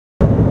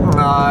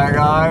Hi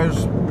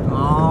guys.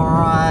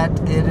 Alright,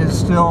 it is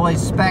still a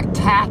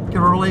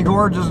spectacularly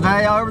gorgeous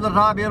day, over the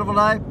top beautiful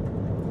day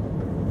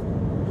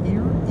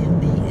here in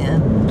the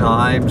end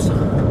times,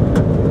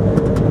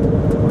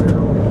 where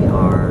we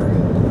are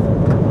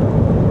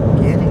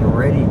getting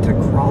ready to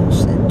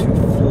cross into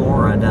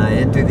Florida,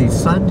 into the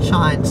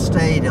Sunshine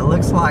State. It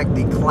looks like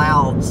the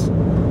clouds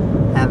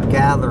have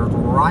gathered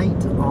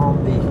right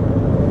on the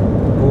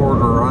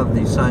border of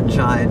the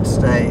Sunshine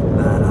State,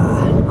 but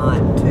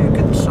not too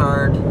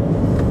concerned.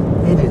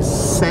 It is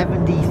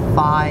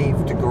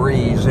 75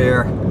 degrees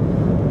here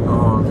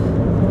on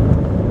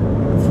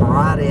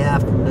Friday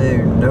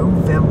afternoon,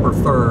 November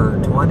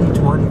 3rd,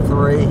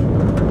 2023.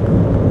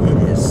 It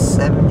is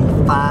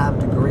 75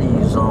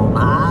 degrees on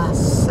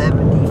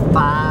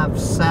I-75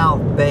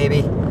 South,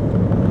 baby.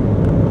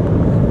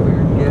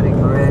 We're getting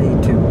ready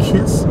to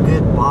kiss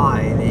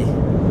goodbye the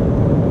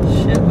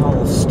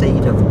shithole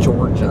state of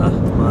Georgia,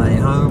 my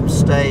home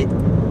state.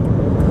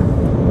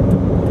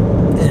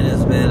 It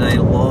has been a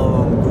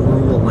long,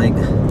 grueling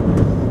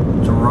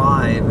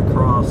drive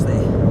across the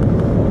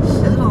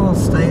shithole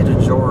state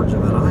of Georgia,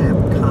 but I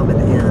am coming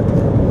in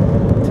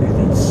to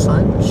the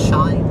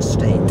Sunshine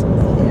State.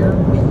 Here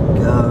we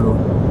go.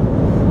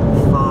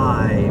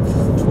 5,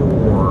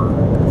 4,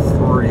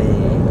 3, 2,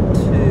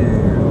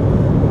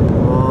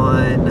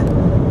 1.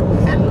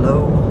 Hello,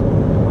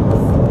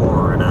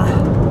 Florida.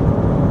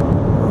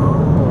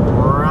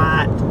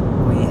 Alright,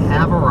 we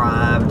have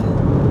arrived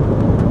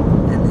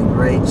in the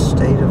great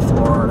state of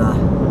Florida.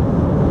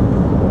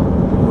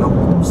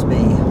 Welcomes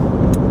me.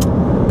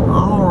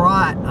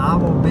 Alright, I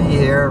will be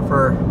here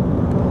for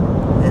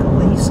at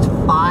least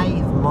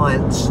 5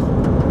 months,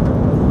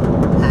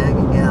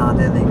 hanging out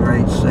in the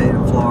great state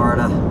of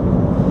Florida.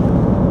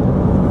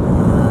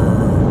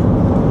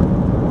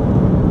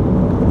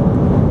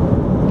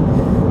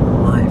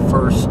 My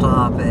first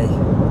stop,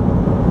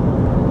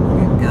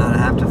 gotta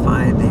have to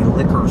find a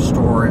liquor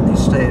store in the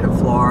state of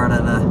Florida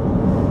to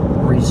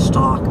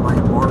restock my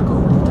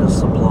margarita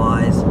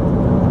supplies.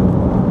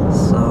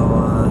 So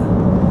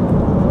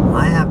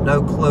I have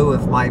no clue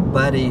if my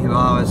buddy who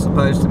I was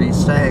supposed to be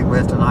staying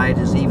with tonight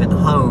is even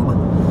home.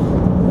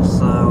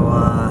 So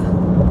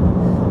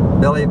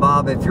Billy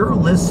Bob, if you're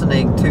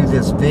listening to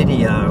this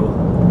video,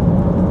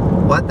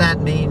 what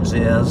that means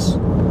is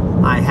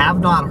I have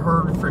not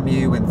heard from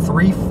you in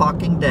 3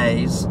 fucking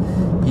days.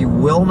 You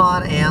will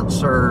not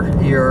answer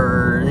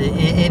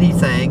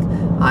anything.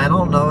 I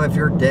don't know if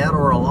you're dead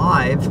or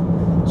alive.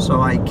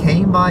 So I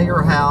came by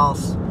your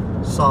house,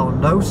 saw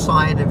no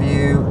sign of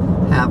you,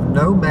 have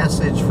no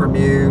message from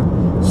you,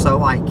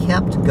 so I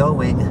kept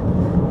going,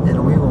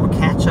 and we will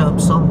catch up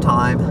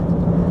sometime.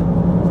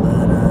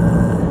 But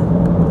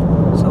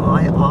so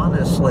I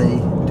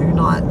honestly do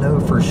not know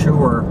for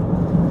sure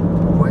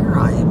where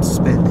I am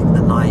spending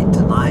the night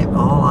tonight.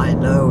 All I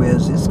know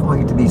is it's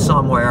going to be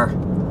somewhere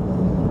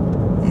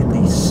in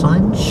the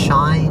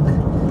Sunshine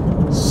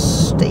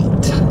State.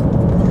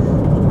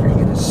 We're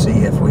going to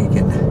see if we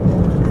can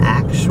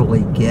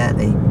actually get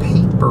a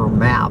paper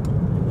map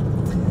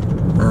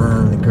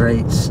on the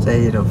great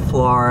state of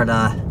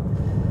Florida.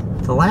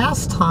 The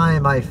last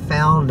time I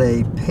found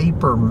a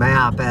paper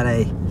map at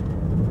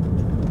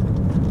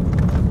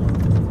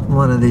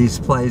one of these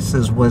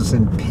places was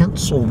in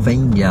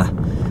Pennsylvania,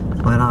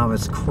 when I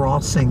was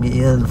crossing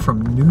in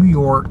from New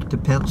York to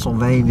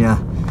Pennsylvania.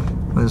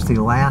 Was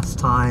the last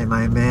time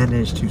I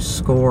managed to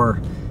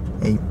score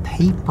a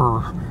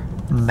paper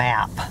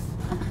map.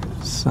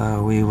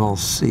 So we will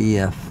see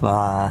if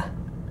I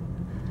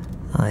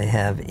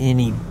have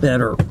any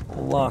better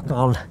luck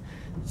on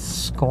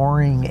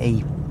scoring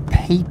a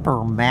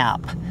paper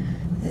map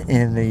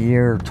in the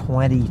year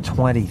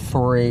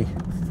 2023.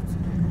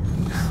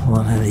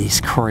 One of these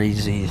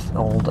crazy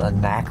old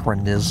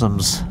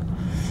anachronisms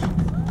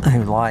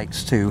who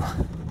likes to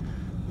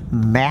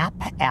map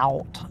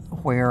out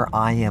where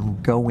I am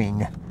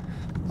going.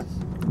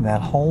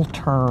 That whole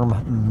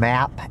term,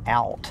 map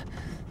out,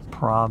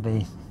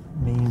 probably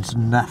means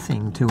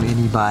nothing to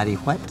anybody.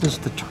 What does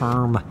the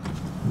term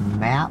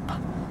map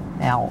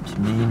out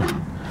mean?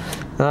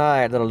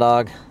 Alright, little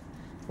dog.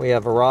 We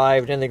have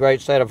arrived in the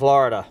great state of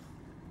Florida.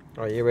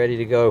 Are you ready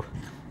to go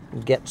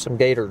get some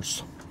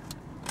gators?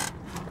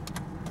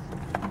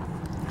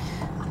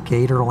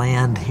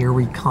 Gatorland, here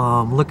we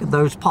come. Look at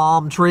those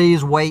palm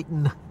trees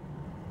waiting.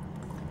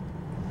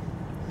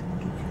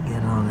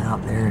 Get on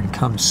out there and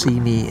come see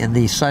me in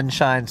the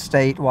Sunshine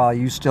State while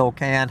you still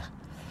can.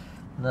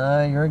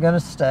 No, you're gonna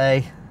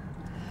stay.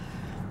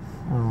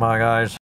 Bye, guys.